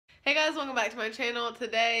Hey guys, welcome back to my channel.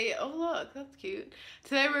 Today, oh look, that's cute.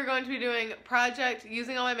 Today we're going to be doing Project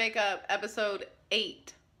Using All My Makeup, episode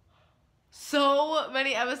 8. So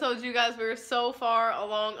many episodes, you guys. We're so far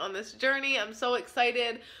along on this journey. I'm so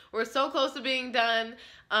excited. We're so close to being done.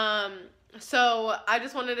 So I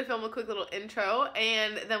just wanted to film a quick little intro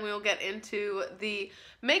and then we will get into the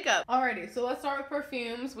makeup. Alrighty, so let's start with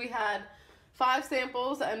perfumes. We had 5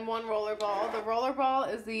 samples and 1 roller ball. The roller ball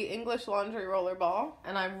is the English Laundry roller ball,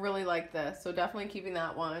 and I really like this, so definitely keeping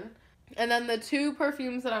that one. And then the 2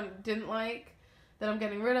 perfumes that I didn't like, that I'm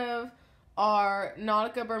getting rid of, are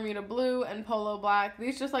Nautica Bermuda Blue and Polo Black.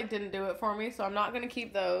 These just like didn't do it for me, so I'm not going to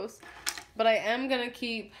keep those. But I am going to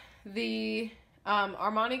keep the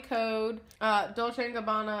Armani Code, Dolce &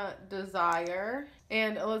 Gabbana Desire,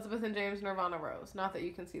 and Elizabeth and James Nirvana Rose. Not that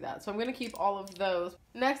you can see that. So I'm going to keep all of those.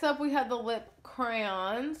 Next up, we had the lip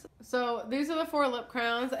crayons. So these are the 4 lip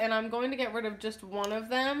crayons, and I'm going to get rid of just one of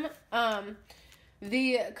them.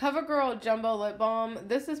 The CoverGirl Jumbo Lip Balm.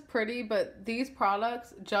 This is pretty, but these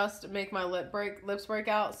products just make my lips break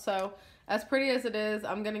out. So as pretty as it is,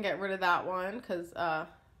 I'm going to get rid of that one because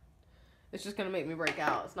it's just going to make me break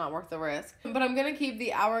out. It's not worth the risk. But I'm going to keep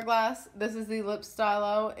the Hourglass. This is the Lip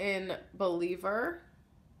Stylo in Believer.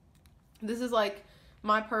 This is like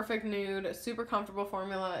my perfect nude. Super comfortable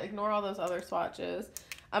formula. Ignore all those other swatches.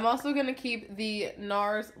 I'm also going to keep the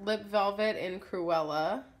NARS Lip Velvet in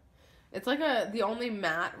Cruella. It's like the only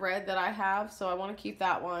matte red that I have, so I want to keep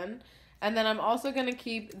that one. And then I'm also going to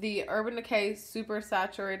keep the Urban Decay Super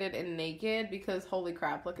Saturated in Naked because holy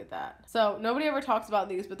crap, look at that. So nobody ever talks about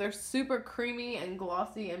these, but they're super creamy and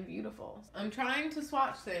glossy and beautiful. I'm trying to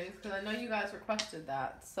swatch things because I know you guys requested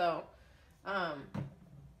that. So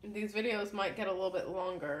these videos might get a little bit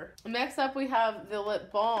longer. Next up we have the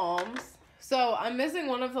lip balms. So I'm missing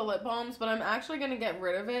one of the lip balms, but I'm actually going to get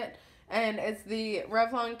rid of it. And it's the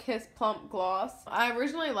Revlon Kiss Plump Gloss. I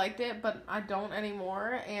originally liked it, but I don't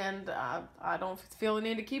anymore, and I don't feel the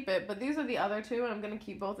need to keep it. But these are the other 2, and I'm going to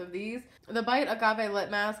keep both of these. The Bite Agave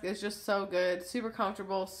Lip Mask is just so good. Super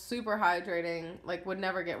comfortable, super hydrating. Like, would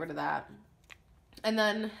never get rid of that. And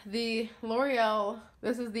then the L'Oreal,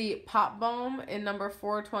 this is the Pop Balm in number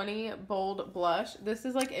 420 Bold Blush. This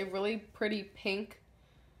is like a really pretty pink,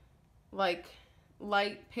 like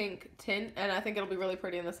light pink tint, and I think it'll be really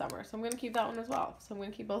pretty in the summer, so I'm going to keep that one as well. So I'm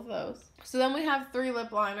going to keep both of those. So then we have 3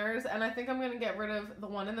 lip liners, and I think I'm going to get rid of the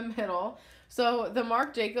one in the middle. So the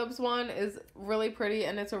Marc Jacobs one is really pretty,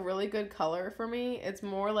 and it's a really good color for me. It's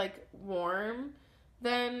more like warm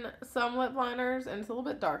than some lip liners, and it's a little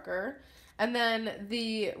bit darker. And then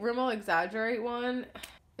the Rimmel Exaggerate one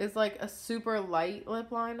is like a super light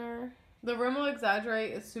lip liner. The Rimmel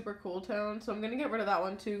Exaggerate is super cool tone, so I'm going to get rid of that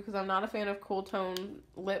one too because I'm not a fan of cool tone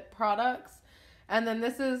lip products. And then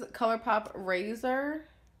this is ColourPop Razor,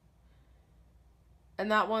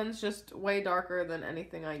 and that one's just way darker than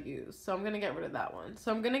anything I use, so I'm going to get rid of that one.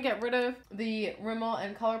 So I'm going to get rid of the Rimmel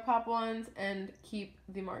and ColourPop ones and keep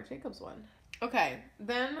the Marc Jacobs one. Okay,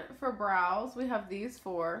 then for brows, we have these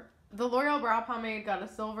 4. The L'Oreal Brow Pomade got a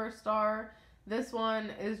silver star. This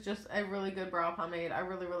one is just a really good brow pomade. I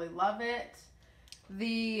really, really love it.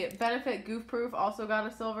 The Benefit Goof Proof also got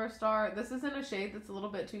a silver star. This is in a shade that's a little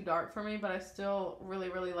bit too dark for me, but I still really,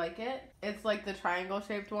 really like it. It's like the triangle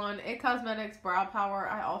shaped one. It Cosmetics Brow Power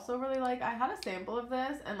I also really like. I had a sample of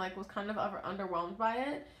this and like was kind of underwhelmed by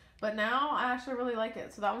it, but now I actually really like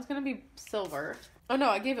it. So that one's going to be silver. Oh no,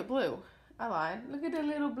 I gave it blue. I lied. Look at the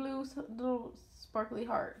little blue, little sparkly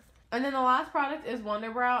heart. And then the last product is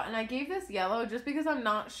Wonder Brow, and I gave this yellow just because I'm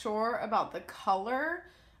not sure about the color,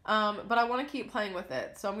 but I want to keep playing with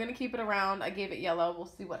it. So I'm going to keep it around. I gave it yellow. We'll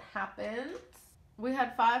see what happens. We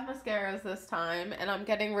had 5 mascaras this time, and I'm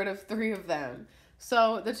getting rid of 3 of them.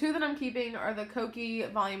 So the 2 that I'm keeping are the Kokie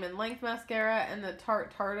Volume and Length Mascara and the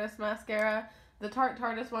Tarte Tartus Mascara. The Tarte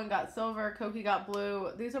Tartus one got silver, Kokie got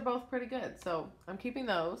blue. These are both pretty good, so I'm keeping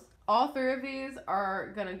those. All 3 of these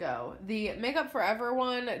are gonna go. The Makeup Forever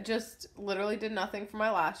one just literally did nothing for my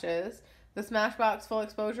lashes. The Smashbox Full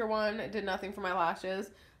Exposure one did nothing for my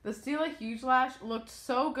lashes. The Stila Huge Lash looked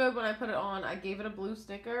so good when I put it on. I gave it a blue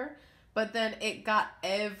sticker, but then it got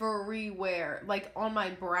everywhere. Like on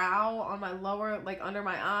my brow, on my lower, like under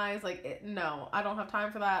my eyes. No, I don't have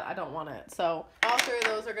time for that. I don't want it. So all 3 of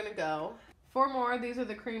those are gonna go. 4 more. These are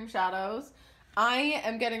the cream shadows. I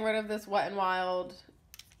am getting rid of this Wet n Wild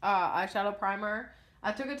eyeshadow primer.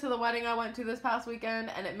 I took it to the wedding I went to this past weekend,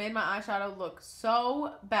 and it made my eyeshadow look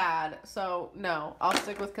so bad. So no, I'll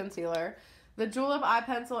stick with concealer. The Julep eye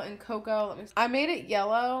pencil in Cocoa. I made it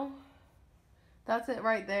yellow. That's it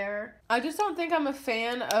right there. I just don't think I'm a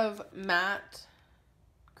fan of matte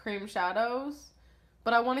cream shadows.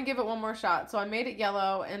 but I want to give it one more shot. So I made it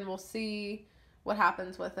yellow, and we'll see what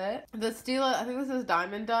happens with it. The Stila, I think this is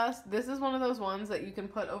Diamond Dust. This is one of those ones that you can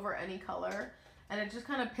put over any color, and it just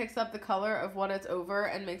kind of picks up the color of what it's over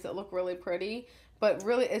and makes it look really pretty. But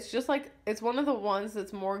really, it's just like, it's one of the ones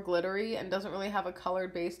that's more glittery and doesn't really have a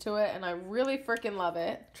colored base to it, and I really freaking love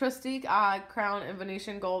it. Trustique Eye, Crown, and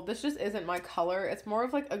Venetian Gold. This just isn't my color. It's more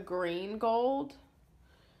of like a green gold.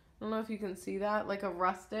 I don't know if you can see that, like a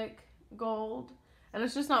rustic gold. And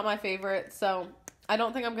it's just not my favorite, so I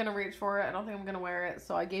don't think I'm going to reach for it. I don't think I'm going to wear it,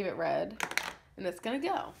 so I gave it red, and it's going to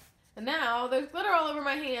go. And now there's glitter all over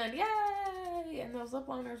my hand. Yay! And those lip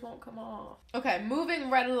liners won't come off. Okay,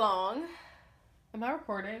 moving right along. Am I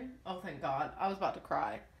recording? Oh, thank God. I was about to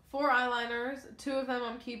cry. 4 eyeliners. 2 of them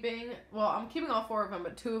I'm keeping. Well, I'm keeping all 4 of them,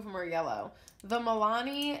 but 2 of them are yellow. The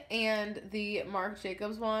Milani and the Marc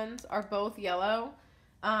Jacobs ones are both yellow.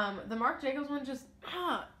 The Marc Jacobs one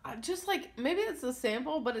just like, maybe it's a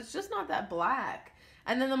sample, but it's just not that black.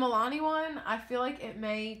 And then the Milani one, I feel like it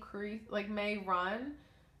may crease, like may run.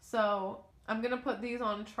 So I'm going to put these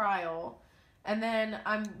on trial. And then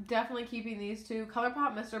I'm definitely keeping these 2.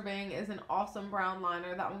 ColourPop Mr. Bing is an awesome brown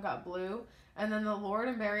liner. That one got blue. And then the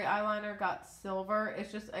Lord & Berry eyeliner got silver.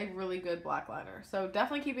 It's just a really good black liner. So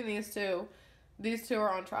definitely keeping these 2. These 2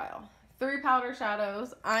 are on trial. 3 powder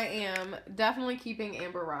shadows. I am definitely keeping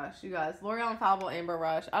Amber Rush, you guys. L'Oreal Infallible Amber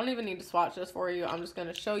Rush. I don't even need to swatch this for you. I'm just going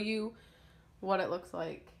to show you what it looks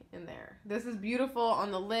like in there. This is beautiful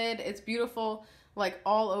on the lid. It's beautiful like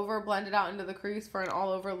all over, blended out into the crease for an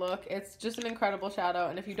all over look. It's just an incredible shadow,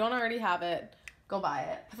 and if you don't already have it, go buy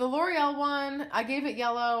it. The L'Oreal one, I gave it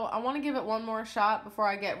yellow. I want to give it one more shot before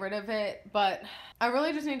I get rid of it, but I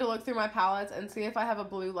really just need to look through my palettes and see if I have a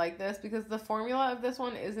blue like this, because the formula of this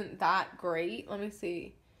one isn't that great. Let me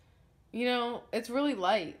see. You know, it's really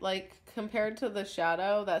light. Like, compared to the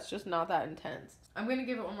shadow, that's just not that intense. I'm going to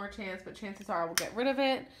give it one more chance, but chances are I will get rid of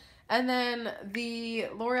it. And then the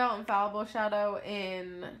L'Oreal Infallible shadow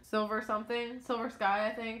in Silver something, Silver Sky,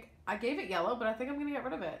 I think. I gave it yellow, but I think I'm going to get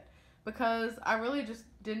rid of it, because I really just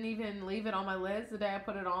didn't even leave it on my lids the day I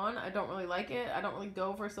put it on. I don't really like it. I don't really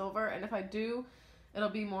go for silver, and if I do, it'll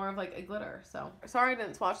be more of like a glitter. So sorry I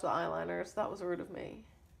didn't swatch the eyeliners. That was rude of me.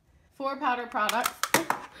 4 powder products.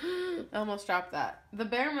 I almost dropped that. The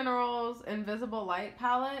Bare Minerals Invisible Light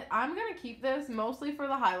palette. I'm going to keep this mostly for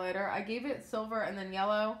the highlighter. I gave it silver and then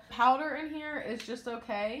yellow. Powder in here is just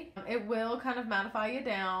okay. It will kind of mattify you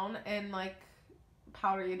down and like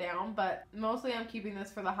powder you down, but mostly I'm keeping this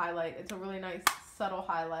for the highlight. It's a really nice subtle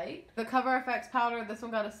highlight. The Cover FX powder, this one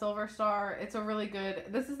got a silver star. It's a really good,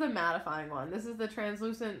 this is the mattifying one. This is the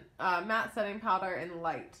translucent matte setting powder in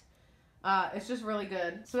light. It's just really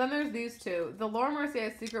good. So then there's these 2. The Laura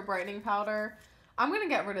Mercier Secret Brightening Powder. I'm going to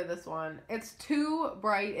get rid of this one. It's too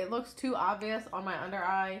bright. It looks too obvious on my under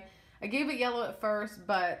eye. I gave it yellow at first,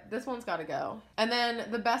 but this one's got to go. And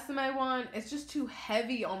then the Besame one, it's just too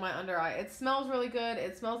heavy on my under eye. It smells really good.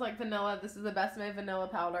 It smells like vanilla. This is the Besame Vanilla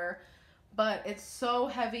Powder, but it's so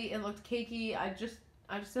heavy. It looked cakey. I just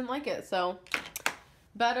didn't like it. So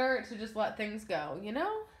better to just let things go, you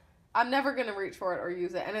know? I'm never going to reach for it or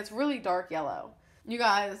use it. And it's really dark yellow. You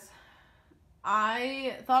guys,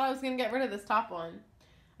 I thought I was going to get rid of this top one.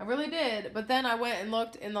 I really did. But then I went and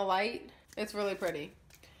looked in the light. It's really pretty.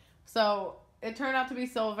 So it turned out to be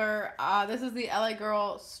silver. This is the LA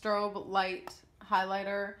Girl Strobe Light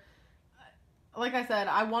Highlighter. Like I said,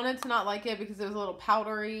 I wanted to not like it because it was a little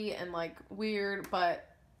powdery and like weird, but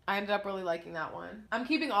I ended up really liking that one. I'm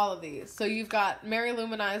keeping all of these. So you've got Mary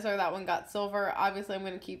Luminizer. That one got silver. Obviously, I'm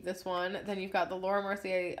going to keep this one. Then you've got the Laura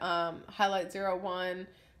Mercier Highlight 01.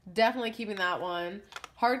 Definitely keeping that one.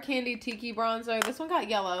 Hard Candy Tiki Bronzer. This one got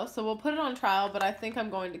yellow, so we'll put it on trial, but I think I'm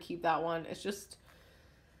going to keep that one. It's just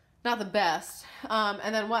not the best.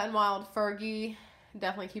 And then Wet n Wild Fergie.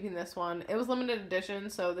 Definitely keeping this one. It was limited edition,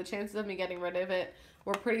 so the chances of me getting rid of it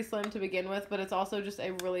were pretty slim to begin with, but it's also just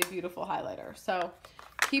a really beautiful highlighter. So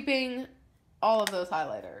keeping all of those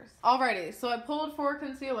highlighters. Alrighty, so I pulled 4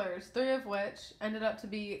 concealers, 3 of which ended up to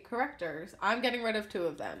be correctors. I'm getting rid of 2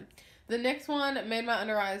 of them. The NYX one made my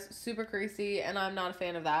under eyes super creasy, and I'm not a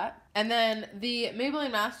fan of that. And then the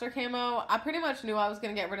Maybelline Master Camo, I pretty much knew I was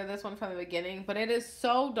going to get rid of this one from the beginning, but it is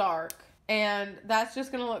so dark, and that's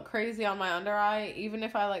just going to look crazy on my under eye, even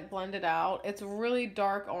if I like blend it out. It's really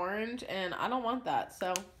dark orange, and I don't want that,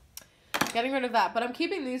 so getting rid of that. But I'm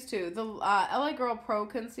keeping these 2. The LA Girl Pro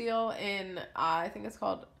Conceal in, I think it's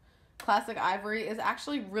called Classic Ivory, is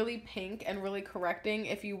actually really pink and really correcting.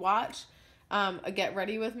 If you watch a Get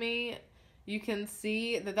Ready With Me, you can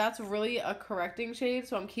see that that's really a correcting shade,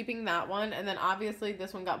 so I'm keeping that one. And then obviously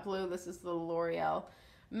this one got blue. This is the L'Oreal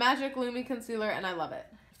Magic Lumi Concealer, and I love it.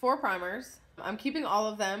 4 primers. I'm keeping all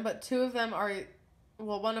of them, but 2 of them are,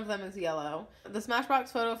 well, one of them is yellow. The Smashbox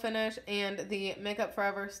Photo Finish and the Makeup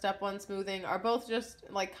Forever Step 1 Smoothing are both just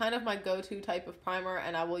like kind of my go-to type of primer,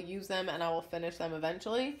 and I will use them and I will finish them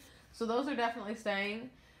eventually. So those are definitely staying.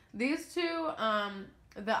 These two,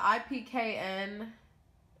 the IPKN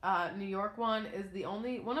New York one is the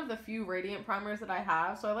only one of the few radiant primers that I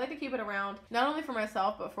have, so I like to keep it around not only for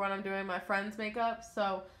myself but for when I'm doing my friends' makeup.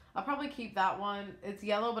 So I'll probably keep that one. It's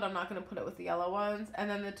yellow, but I'm not going to put it with the yellow ones. And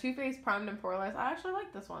then the Too Faced Primed and Poreless, I actually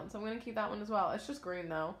like this one, so I'm going to keep that one as well. It's just green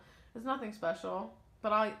though. It's nothing special,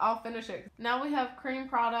 but I'll finish it. Now we have cream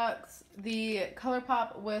products. The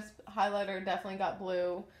ColourPop Wisp highlighter definitely got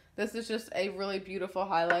blue. This is just a really beautiful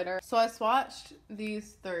highlighter. So I swatched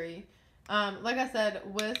these 3. Like I said,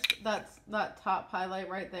 Wisp, that top highlight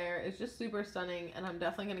right there is just super stunning, and I'm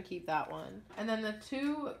definitely going to keep that one. And then the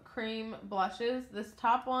 2 cream blushes. This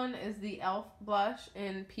top one is the e.l.f. blush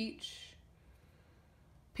in Peach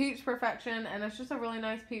Perfection, and it's just a really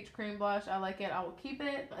nice peach cream blush. I like it. I will keep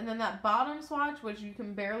it. And then that bottom swatch, which you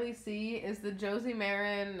can barely see, is the Josie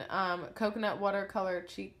Maran Coconut Watercolor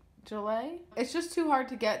Cheek Gelée. It's just too hard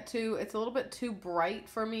to get to. It's a little bit too bright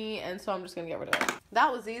for me, and so I'm just going to get rid of it.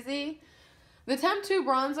 That was easy. The Temp 2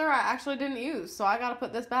 bronzer I actually didn't use, so I gotta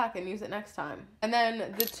put this back and use it next time. And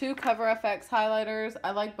then the 2 Cover FX highlighters,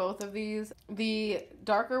 I like both of these. The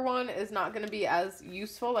darker one is not gonna be as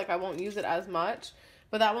useful, like I won't use it as much,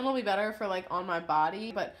 but that one will be better for like on my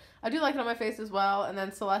body. But I do like it on my face as well. And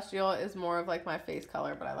then Celestial is more of like my face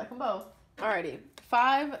color, but I like them both. Alrighty,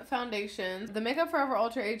 5 foundations. The Makeup Forever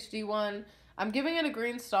Ultra HD one, I'm giving it a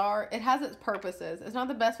green star. It has its purposes. It's not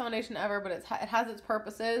the best foundation ever, but it has its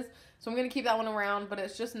purposes. So I'm going to keep that one around, but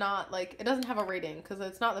it's just not, like, it doesn't have a rating because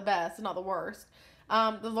it's not the best. It's not the worst.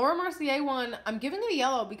 The Laura Mercier one, I'm giving it a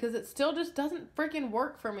yellow because it still just doesn't freaking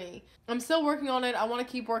work for me. I'm still working on it. I want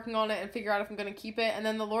to keep working on it and figure out if I'm going to keep it. And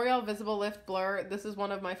then the L'Oreal Visible Lift Blur, this is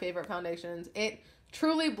one of my favorite foundations. It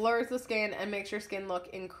truly blurs the skin and makes your skin look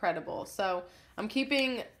incredible. So I'm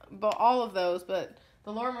keeping all of those, but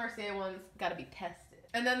the Laura Mercier one's got to be tested.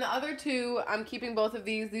 And then the other 2, I'm keeping both of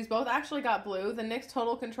these. These both actually got blue. The NYX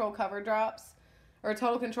Total Control Cover Drops, or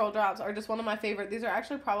Total Control Drops, are just one of my favorite. These are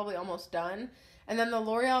actually probably almost done. And then the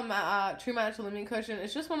L'Oreal True Match Lumi Cushion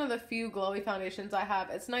is just one of the few glowy foundations I have.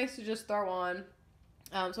 It's nice to just throw on.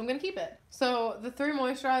 So I'm going to keep it. So the 3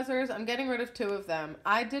 moisturizers, I'm getting rid of 2 of them.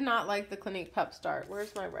 I did not like the Clinique Pep Start.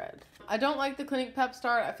 Where's my red? I don't like the Clinique Pep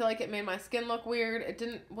Start. I feel like it made my skin look weird.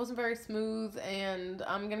 It wasn't very smooth, and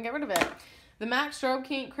I'm going to get rid of it. The MAC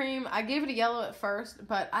Strobe Cream, I gave it a yellow at first,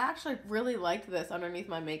 but I actually really liked this underneath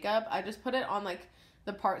my makeup. I just put it on like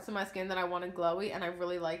the parts of my skin that I wanted glowy, and I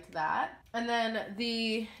really liked that. And then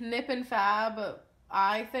the Nip and Fab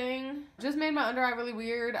eye thing just made my under eye really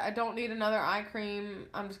weird. I don't need another eye cream.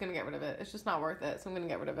 I'm just gonna get rid of it. It's just not worth it, so I'm gonna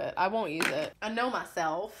get rid of it. I won't use it. I know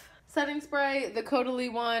myself. Setting spray, the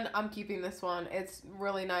Caudalie one, I'm keeping this one. It's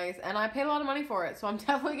really nice, and I paid a lot of money for it, so I'm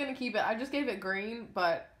definitely gonna keep it. I just gave it green,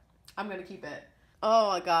 but I'm gonna keep it. Oh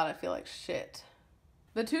my god, I feel like shit.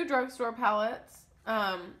 The 2 drugstore palettes,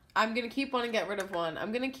 I'm gonna keep one and get rid of one.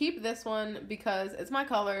 I'm gonna keep this one because it's my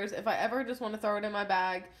colors. If I ever just want to throw it in my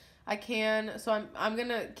bag, I can. So I'm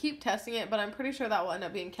gonna keep testing it, but I'm pretty sure that will end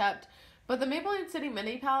up being kept. But the Maybelline City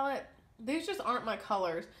Mini palette, these just aren't my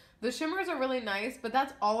colors. The shimmers are really nice, but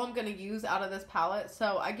that's all I'm gonna use out of this palette.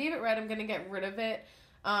 So I gave it red. I'm gonna get rid of it.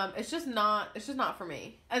 It's just not for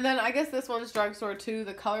me. And then I guess this one's drugstore too,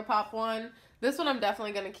 the ColourPop one. This one I'm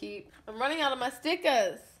definitely gonna keep. I'm running out of my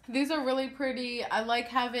stickers. These are really pretty. I like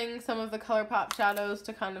having some of the ColourPop shadows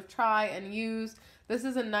to kind of try and use. This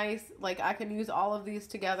is a nice, like, I can use all of these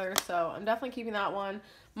together, so I'm definitely keeping that one.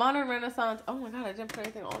 Modern Renaissance. Oh my god, I didn't put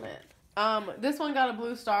anything on it. This one got a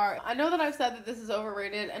blue star. I know that I've said that this is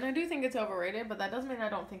overrated, and I do think it's overrated, but that doesn't mean I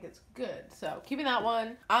don't think it's good. So, keeping that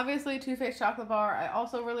one. Obviously, Too Faced Chocolate Bar, I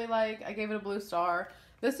also really like. I gave it a blue star.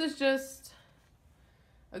 This is just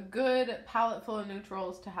a good palette full of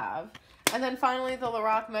neutrals to have. And then finally, the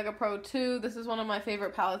Lorac Mega Pro 2. This is one of my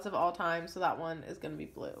favorite palettes of all time, so that one is going to be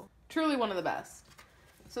blue. Truly one of the best.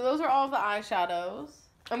 So those are all the eyeshadows.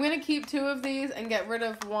 I'm going to keep 2 of these and get rid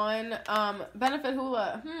of one. Benefit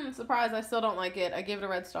Hula. Surprise, I still don't like it. I gave it a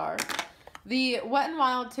red star. The Wet n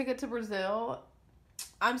Wild Ticket to Brazil.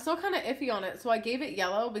 I'm still kind of iffy on it, so I gave it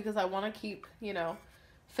yellow because I want to keep, you know,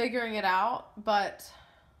 figuring it out. But,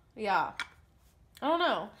 yeah. I don't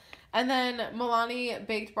know. And then Milani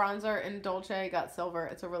Baked Bronzer in Dolce got silver.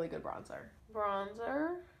 It's a really good bronzer.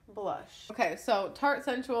 blush. Okay, so Tarte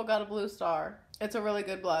Sensual got a blue star. It's a really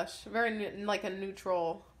good blush. Very, like a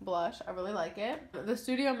neutral blush. I really like it. The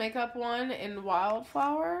Studio Makeup one in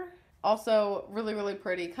Wildflower. Also really, really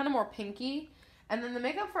pretty. Kind of more pinky. And then the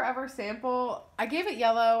Makeup Forever sample, I gave it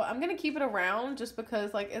yellow. I'm going to keep it around just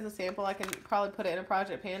because, like, as a sample, I can probably put it in a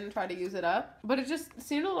project pan and try to use it up. But it just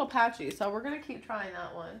seemed a little patchy, so we're going to keep trying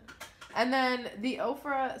that one. And then the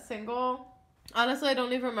Ofra single, honestly, I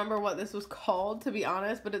don't even remember what this was called, to be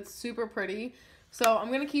honest, but it's super pretty. So I'm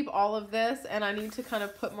going to keep all of this, and I need to kind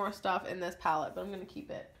of put more stuff in this palette, but I'm going to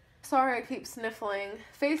keep it. Sorry, I keep sniffling.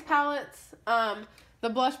 Face palettes, the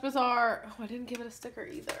Blush Bazaar, oh, I didn't give it a sticker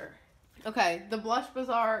either. Okay, the Blush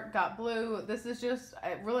Bazaar got blue. This is just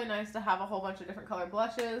really nice to have a whole bunch of different color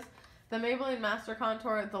blushes. The Maybelline Master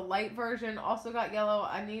Contour, the light version, also got yellow.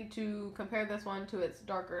 I need to compare this one to its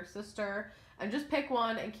darker sister and just pick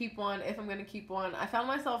one and keep one if I'm going to keep one. I found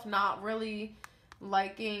myself not really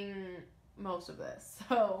liking most of this.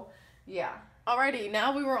 So, yeah. Alrighty,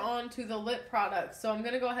 now we were on to the lip products. So I'm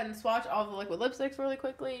going to go ahead and swatch all the liquid lipsticks really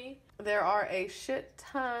quickly. There are a shit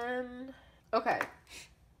ton. Okay.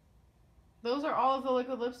 Those are all of the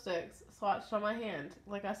liquid lipsticks swatched on my hand.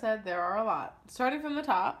 Like I said, there are a lot. Starting from the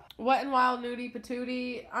top, Wet n Wild Nudie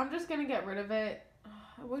Patootie. I'm just going to get rid of it.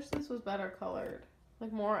 I wish this was better colored.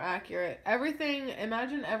 Like more accurate. Everything,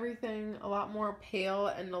 imagine everything a lot more pale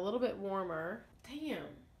and a little bit warmer. Damn.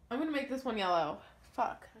 I'm going to make this one yellow.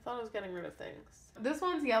 Fuck. I thought I was getting rid of things. This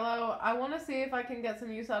one's yellow. I want to see if I can get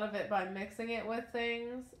some use out of it by mixing it with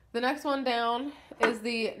things. The next one down is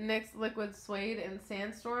the NYX Liquid Suede in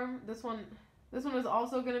Sandstorm. This one is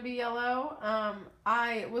also going to be yellow.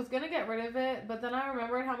 I was going to get rid of it, but then I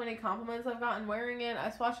remembered how many compliments I've gotten wearing it. I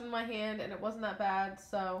swatched it in my hand, and it wasn't that bad,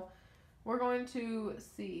 so we're going to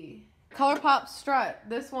see. ColourPop Strut.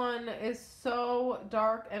 This one is so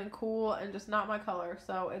dark and cool and just not my color,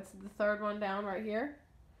 so it's the third one down right here.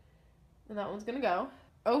 And that one's going to go.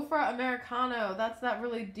 Ofra Americano, that's that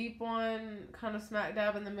really deep one, kind of smack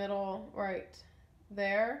dab in the middle, right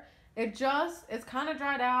there. It's kind of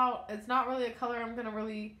dried out. It's not really a color I'm going to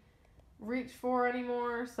really reach for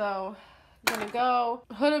anymore, so I'm going to go.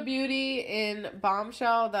 Huda Beauty in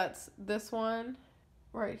Bombshell, that's this one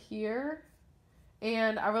right here.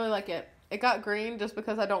 And I really like it. It got green just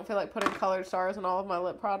because I don't feel like putting colored stars in all of my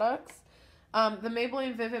lip products. The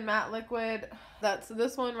Maybelline Vivid Matte Liquid, that's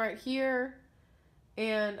this one right here.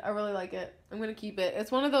 And I really like it. I'm going to keep it.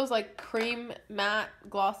 It's one of those like cream matte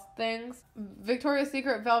gloss things. Victoria's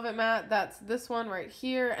Secret Velvet Matte, that's this one right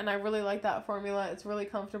here. And I really like that formula. It's really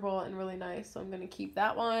comfortable and really nice. So I'm going to keep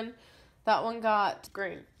that one. That one got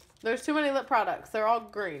green. There's too many lip products. They're all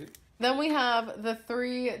green. Then we have the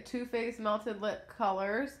 3 Too Faced Melted Lip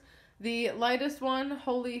colors. The lightest one,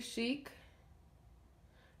 Holy Chic,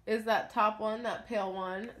 is that top one, that pale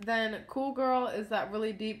one. Then Cool Girl is that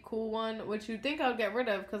really deep cool one, which you'd think I would get rid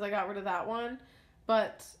of because I got rid of that one.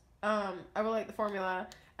 But I really like the formula.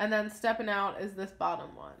 And then Steppin' Out is this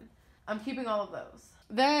bottom one. I'm keeping all of those.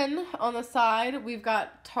 Then on the side, we've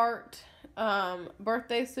got Tarte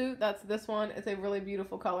Birthday Suit. That's this one. It's a really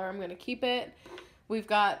beautiful color. I'm going to keep it. We've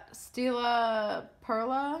got Stila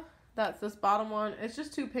Perla. That's this bottom one. It's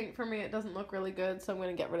just too pink for me. It doesn't look really good, so I'm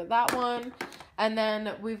going to get rid of that one. And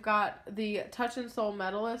then we've got the Touch and Soul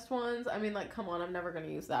Medalist ones. I mean, like, come on. I'm never going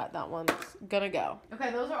to use that. That one's going to go.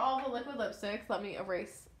 Okay, those are all the liquid lipsticks. Let me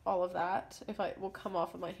erase all of that if it will come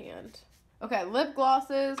off of my hand. Okay, lip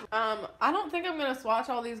glosses. I don't think I'm going to swatch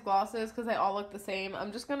all these glosses because they all look the same.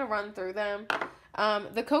 I'm just going to run through them.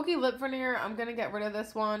 The Kokie Lip Veneer, I'm going to get rid of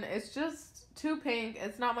this one. It's just too pink.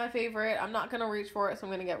 It's not my favorite. I'm not going to reach for it, so I'm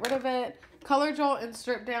going to get rid of it. Color Jolt and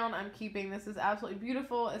Strip Down, I'm keeping. This is absolutely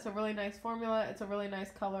beautiful. It's a really nice formula. It's a really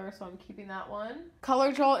nice color, so I'm keeping that one.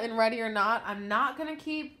 Color Jolt in Ready or Not, I'm not going to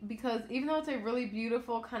keep because even though it's a really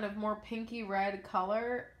beautiful kind of more pinky red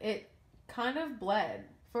color, it kind of bled.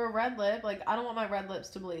 For a red lip, like, I don't want my red lips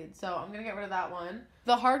to bleed, so I'm going to get rid of that one.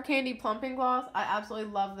 The Hard Candy Plumping Gloss, I absolutely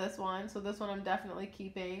love this one, so this one I'm definitely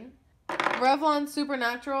keeping. Revlon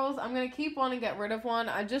Supernaturals, I'm going to keep one and get rid of one.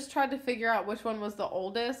 I just tried to figure out which one was the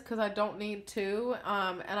oldest because I don't need two,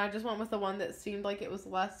 and I just went with the one that seemed like it was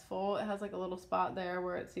less full. It has like a little spot there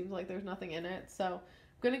where it seems like there's nothing in it, so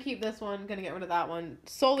I'm going to keep this one, going to get rid of that one,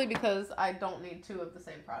 solely because I don't need two of the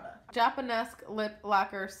same product. Japanesque Lip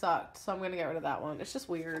Lacquer sucked, so I'm going to get rid of that one. It's just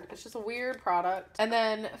weird. It's just a weird product. And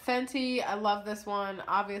then Fenty, I love this one.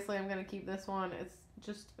 Obviously, I'm going to keep this one. It's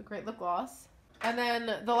just a great lip gloss. And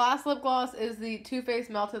then the last lip gloss is the Too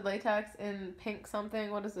Faced Melted Latex in pink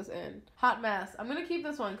something. What is this in? Hot Mess. I'm going to keep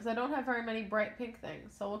this one because I don't have very many bright pink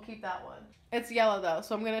things, so we'll keep that one. It's yellow, though,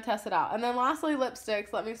 so I'm going to test it out. And then lastly,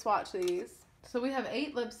 lipsticks. Let me swatch these. So we have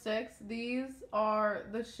 8 lipsticks. These are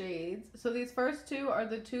the shades. So these first 2 are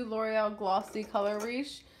the 2 L'Oreal Glossy Color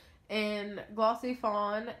Riche in Glossy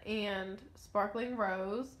Fawn and Sparkling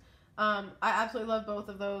Rose. I absolutely love both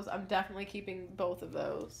of those. I'm definitely keeping both of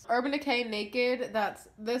those. Urban Decay Naked, that's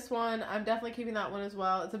this one. I'm definitely keeping that one as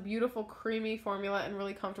well. It's a beautiful creamy formula and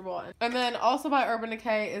really comfortable. And then also by Urban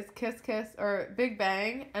Decay is Kiss Kiss or Big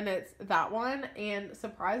Bang, and it's that one. And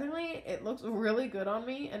surprisingly, it looks really good on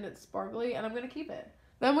me and it's sparkly and I'm going to keep it.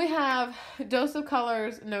 Then we have Dose of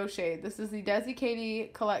Colors No Shade. This is the Desi Katie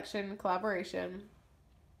Collection collaboration.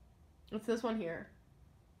 It's this one here.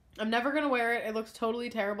 I'm never going to wear it. It looks totally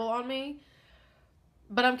terrible on me.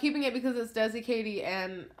 But I'm keeping it because it's Desi Katie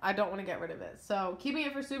and I don't want to get rid of it. So keeping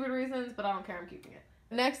it for stupid reasons, but I don't care. I'm keeping it.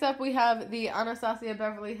 Next up, we have the Anastasia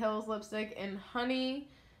Beverly Hills lipstick in Honey.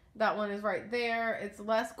 That one is right there. It's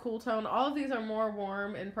less cool tone. All of these are more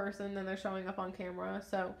warm in person than they're showing up on camera.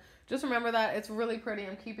 So just remember that. It's really pretty.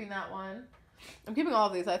 I'm keeping that one. I'm keeping all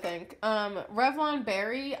of these, I think. Revlon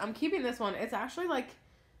Berry. I'm keeping this one. It's actually like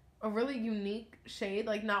a really unique shade,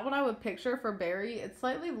 like not what I would picture for berry. It's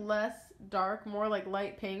slightly less dark, more like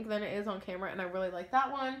light pink than it is on camera, and I really like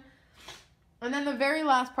that one. And then the very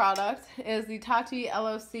last product is the Tati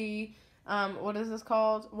LOC, what is this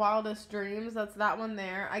called? Wildest Dreams. That's that one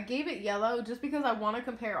there. I gave it yellow just because I want to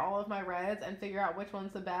compare all of my reds and figure out which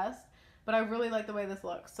one's the best, but I really like the way this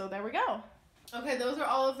looks, so there we go. Okay, those are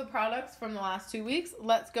all of the products from the last 2 weeks.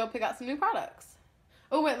 Let's go pick out some new products.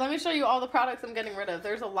 Oh, wait, let me show you all the products I'm getting rid of.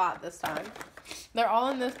 There's a lot this time. They're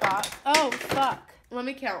all in this box. Oh, fuck. Let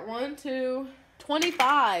me count. 1, 2,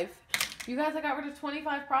 25. You guys, I got rid of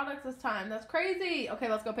 25 products this time. That's crazy. Okay,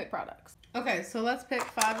 let's go pick products. Okay, so let's pick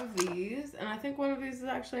 5 of these. And I think one of these is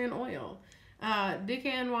actually an oil.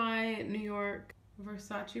 DKNY New York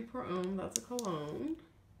Versace Pour Homme. That's a cologne.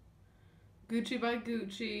 Gucci by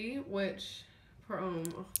Gucci, which Pour Homme.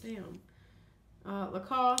 Oh, damn.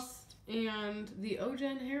 Lacoste. And the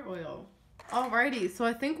Ojen hair oil. Alrighty, so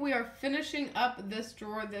I think we are finishing up this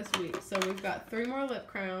drawer this week. So we've got 3 more lip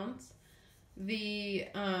crowns. The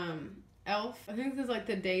e.l.f. I think this is like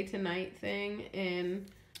the day to night thing in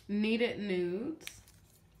Need It Nudes.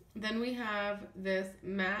 Then we have this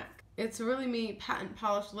MAC. It's really me patent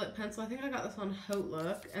polished lip pencil. I think I got this on Haute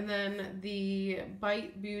Look. And then the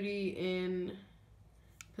Bite Beauty in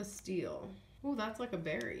Pastille. Oh, that's like a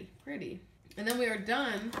berry. Pretty. And then we are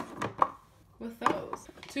done with those.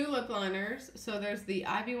 2 lip liners. So there's the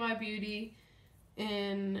IBY Beauty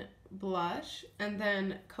in Blush. And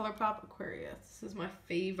then ColourPop Aquarius. This is my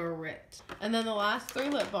favorite. And then the last 3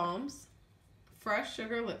 lip balms. Fresh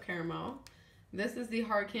Sugar Lip Caramel. This is the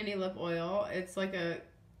Hard Candy Lip Oil. It's like a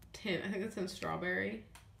tint. I think it's in Strawberry.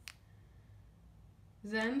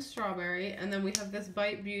 Zen Strawberry. And then we have this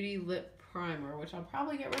Bite Beauty Lip Primer, which I'll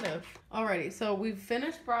probably get rid of. Alrighty, so we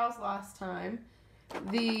finished brows last time.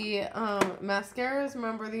 The mascaras,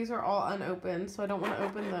 remember, these are all unopened, so I don't want to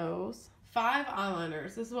open those. 5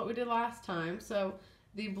 eyeliners. This is what we did last time. So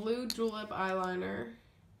the blue Julep eyeliner.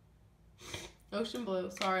 Ocean blue.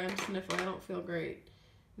 Sorry, I'm sniffling. I don't feel great.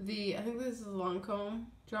 I think this is Lancome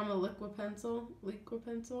Drama Liquid Pencil.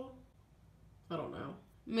 I don't know.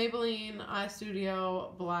 Maybelline Eye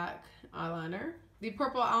Studio Black Eyeliner. The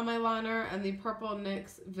purple Almay liner and the purple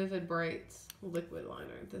NYX Vivid Brights liquid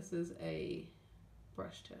liner. This is a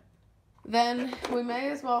brush tip. Then we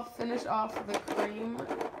may as well finish off the cream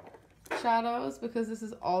shadows because this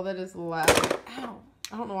is all that is left. Ow.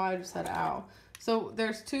 I don't know why I just said ow. So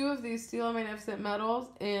there's 2 of these Stila Magnificent Metals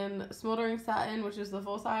in Smoldering Satin, which is the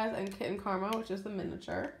full size, and Kitten Karma, which is the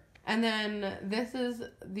miniature. And then this is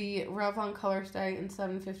the Revlon Color Stay in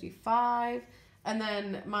 755. And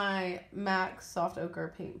then my MAC Soft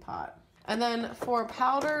Ochre Paint Pot. And then for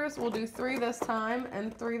powders, we'll do 3 this time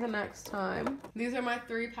and 3 the next time. These are my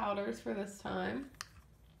 3 powders for this time.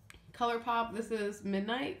 ColourPop, this is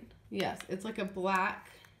Midnight. Yes, it's like a black,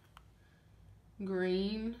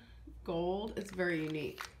 green, gold. It's very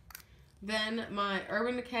unique. Then my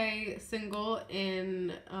Urban Decay single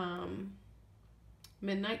in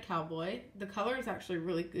Midnight Cowboy. The color is actually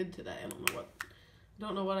really good today. I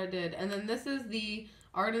don't know what I did. And then this is the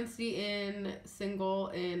Ardency in single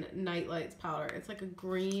in Night Lights powder. It's like a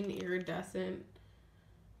green iridescent.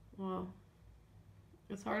 Well,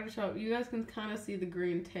 it's hard to show. You guys can kind of see the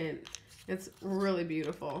green tint. It's really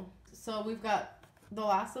beautiful. So we've got the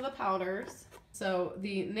last of the powders. So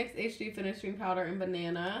the NYX HD Finishing Powder in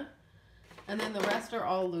Banana. And then the rest are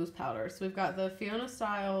all loose powders. So we've got the Fiona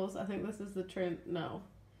Styles. I think this is the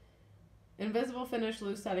Invisible Finish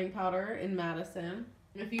Loose Setting Powder in Madison.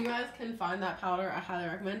 If you guys can find that powder, I highly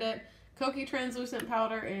recommend it. Kokie Translucent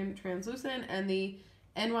Powder in Translucent. And the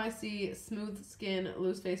NYC Smooth Skin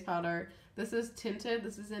Loose Face Powder. This is tinted.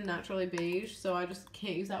 This is in Naturally Beige, so I just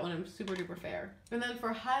can't use that when I'm super duper fair. And then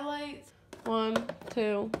for highlights, 1,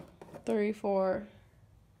 2, 3, 4.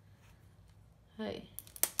 Hey,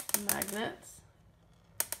 magnets.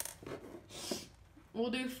 We'll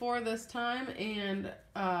do 4 this time and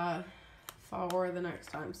 4 the next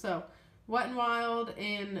time. So, Wet n Wild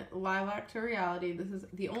in Lilac to Reality. This is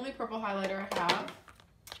the only purple highlighter I have.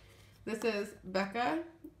 This is Becca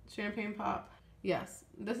Champagne Pop. Yes,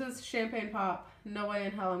 this is Champagne Pop. No way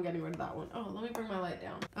in hell I'm getting rid of that one. Oh, let me bring my light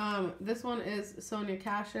down. This one is Sonia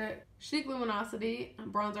Kashuk Chic Luminosity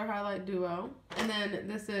Bronzer Highlight Duo. And then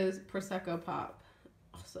this is Prosecco Pop.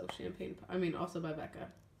 Also Champagne Pop. I mean, also by Becca.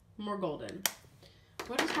 More golden.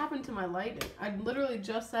 What just happened to my lighting? I literally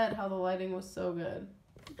just said how the lighting was so good.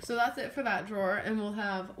 So that's it for that drawer, and we'll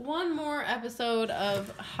have one more episode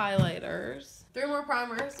of highlighters. 3 more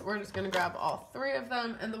primers. We're just going to grab all 3 of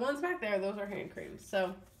them, and the ones back there, those are hand creams.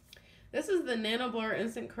 So this is the Nano Blur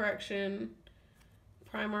Instant Correction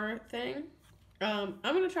primer thing. I'm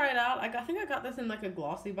going to try it out. I think I got this in like a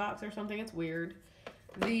glossy box or something. It's weird.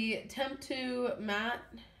 The Temp 2 Matte,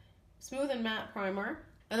 Smooth and Matte Primer,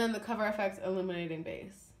 and then the Cover FX Illuminating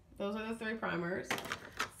Base. Those are the 3 primers.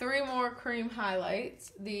 3 more cream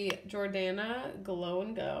highlights. The Jordana Glow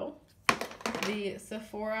and Go. The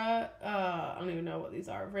Sephora, I don't even know what these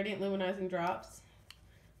are. Radiant Luminizing Drops.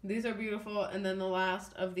 These are beautiful. And then the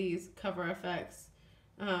last of these Cover FX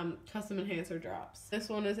Custom Enhancer Drops. This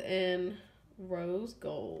one is in Rose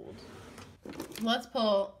Gold. Let's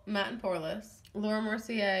pull Matte and Poreless. Laura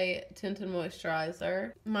Mercier Tinted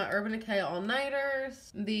Moisturizer, my Urban Decay All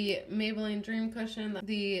Nighters, the Maybelline Dream Cushion,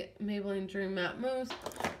 the Maybelline Dream Matte Mousse,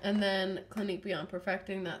 and then Clinique Beyond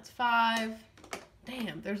Perfecting. That's 5.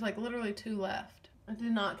 Damn, there's like literally 2 left. I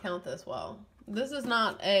did not count this well. This is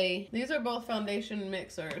not a, these are both foundation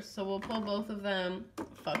mixers, so we'll pull both of them.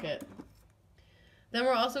 Fuck it. Then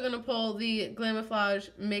we're also going to pull the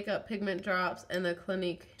Glamoflage Makeup Pigment Drops and the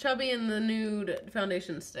Clinique Chubby and the Nude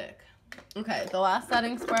Foundation Stick. Okay, the last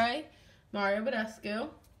setting spray, Mario Badescu.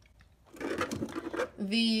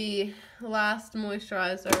 The last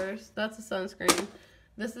moisturizers, that's a sunscreen.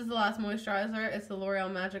 This is the last moisturizer. It's the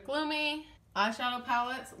L'Oreal Magic Lumi. Eyeshadow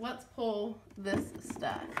palettes. Let's pull this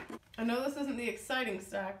stack. I know this isn't the exciting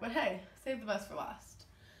stack, but hey, save the best for last.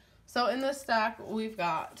 So in this stack, we've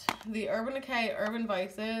got the Urban Decay Urban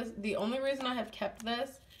Vices. The only reason I have kept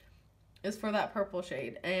this is for that purple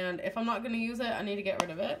shade, and if I'm not going to use it, I need to get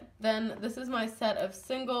rid of it. Then this is my set of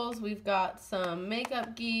singles. We've got some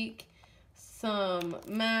Makeup Geek, some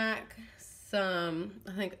MAC, some,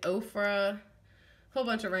 I think, Ofra, a whole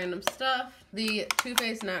bunch of random stuff. The Too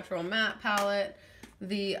Faced Natural Matte palette,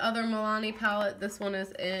 the other Milani palette. This one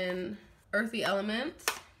is in Earthy Elements.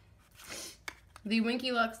 The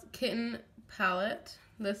Winky Lux Kitten palette.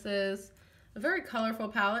 This is a very colorful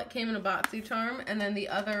palette, came in a boxy charm, and then the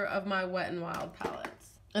other of my Wet n Wild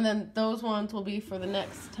palettes. And then those ones will be for the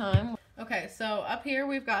next time. Okay, so up here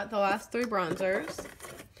we've got the last 3 bronzers.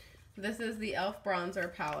 This is the e.l.f.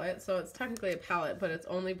 bronzer palette, so it's technically a palette, but it's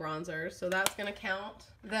only bronzers, so that's gonna count.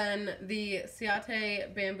 Then the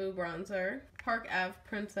Ciate Bamboo bronzer, Park Ave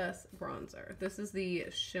Princess bronzer. This is the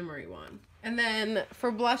shimmery one. And then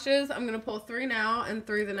for blushes, I'm gonna pull 3 now and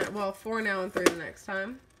 3 the next, well, 4 now and 3 the next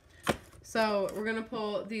time. So we're going to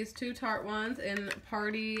pull these 2 Tarte ones in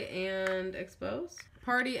Party and Expose.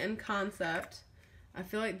 Party and Concept. I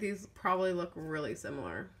feel like these probably look really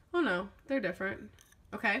similar. Oh no, they're different.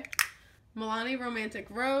 Okay. Milani Romantic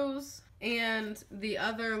Rose. And the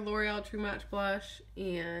other L'Oreal True Match Blush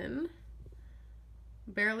in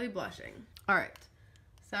Barely Blushing. Alright.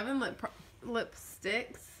 7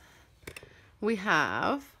 lipsticks. We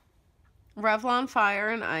have Revlon Fire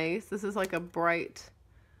and Ice. This is like a bright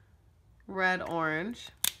red orange.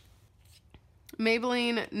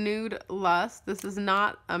 Maybelline Nude Lust. This is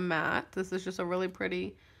not a matte. This is just a really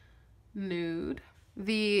pretty nude.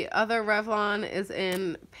 The other Revlon is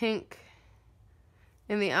in Pink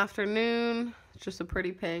in the Afternoon. It's just a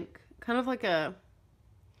pretty pink. Kind of like a,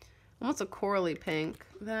 almost a corally pink.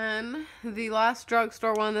 Then the last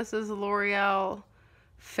drugstore one. This is L'Oreal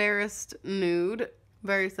Fairest Nude.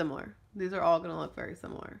 Very similar. These are all going to look very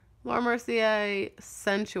similar. Laura Mercier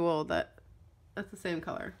Sensual. That's the same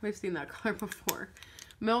color. We've seen that color before.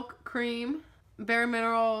 Milk Cream, Bare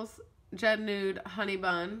Minerals, Jet Nude, Honey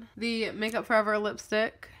Bun. The Makeup Forever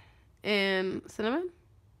lipstick in Cinnamon.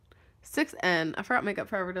 6N. I forgot Makeup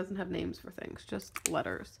Forever doesn't have names for things, just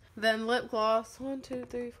letters. Then lip gloss. 1, 2,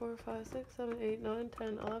 3, 4, 5, 6, 7, 8, 9,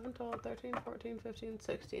 10, 11, 12, 13, 14, 15,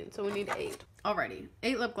 16. So we need 8. Alrighty.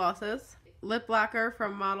 8 lip glosses. lip lacquer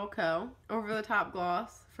from Model Co. Over the Top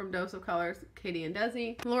gloss from Dose of Colors, Katie and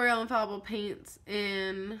Desi. L'Oreal Infallible paints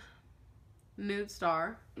in Nude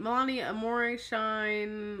Star. Milani Amore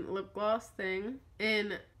Shine lip gloss thing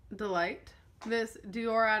in Delight. This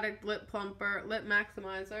Dior Addict Lip Plumper Lip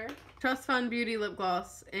Maximizer. Trust Fund Beauty lip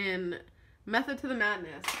gloss in Method to the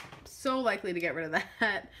Madness. So likely to get rid of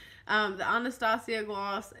that. The Anastasia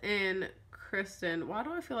gloss in Kristen. Why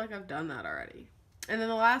do I feel like I've done that already? And then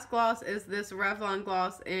the last gloss is this Revlon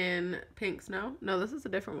gloss in Pink Snow. No, this is a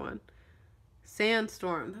different one.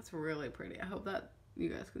 Sandstorm. That's really pretty. I hope that you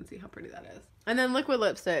guys can see how pretty that is. And then liquid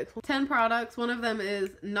lipstick. 10 products. One of them is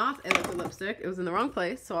not a liquid lipstick. It was in the wrong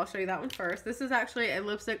place, so I'll show you that one first. This is actually a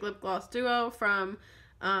lipstick lip gloss duo from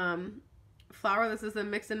Flower. This is a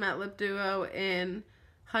Mix and Matte lip duo in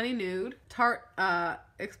Honey Nude. Tarte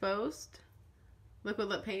Exposed liquid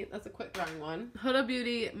lip paint. That's a quick drying one. Huda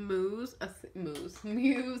Beauty Muse,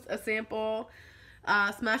 a sample.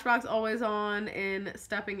 Smashbox Always On in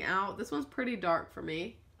Stepping Out. This one's pretty dark for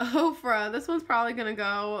me. Ofra, this one's probably gonna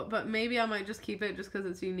go, but maybe I might just keep it just because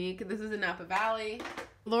it's unique. This is in Napa Valley.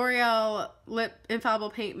 L'Oreal Lip Infallible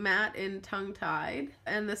Paint Matte in Tongue Tied,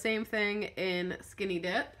 and the same thing in Skinny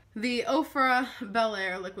Dip. The Ofra Bel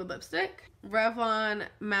Air liquid lipstick. Revlon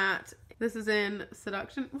Matte. This is in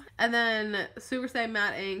Seduction. And then Super Stay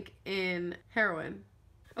Matte Ink in Heroin.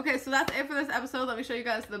 Okay, so that's it for this episode. Let me show you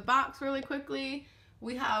guys the box really quickly.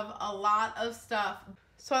 We have a lot of stuff.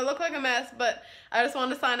 So I look like a mess, but I just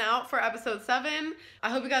wanted to sign out for episode 7. I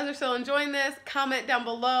hope you guys are still enjoying this. Comment down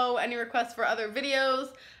below any requests for other videos.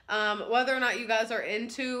 Whether or not you guys are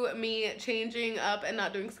into me changing up and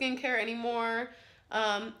not doing skincare anymore.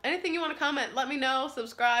 Anything you want to comment, let me know.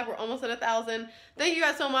 Subscribe. We're almost at 1,000. Thank you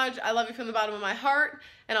guys so much. I love you from the bottom of my heart,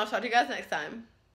 and I'll talk to you guys next time.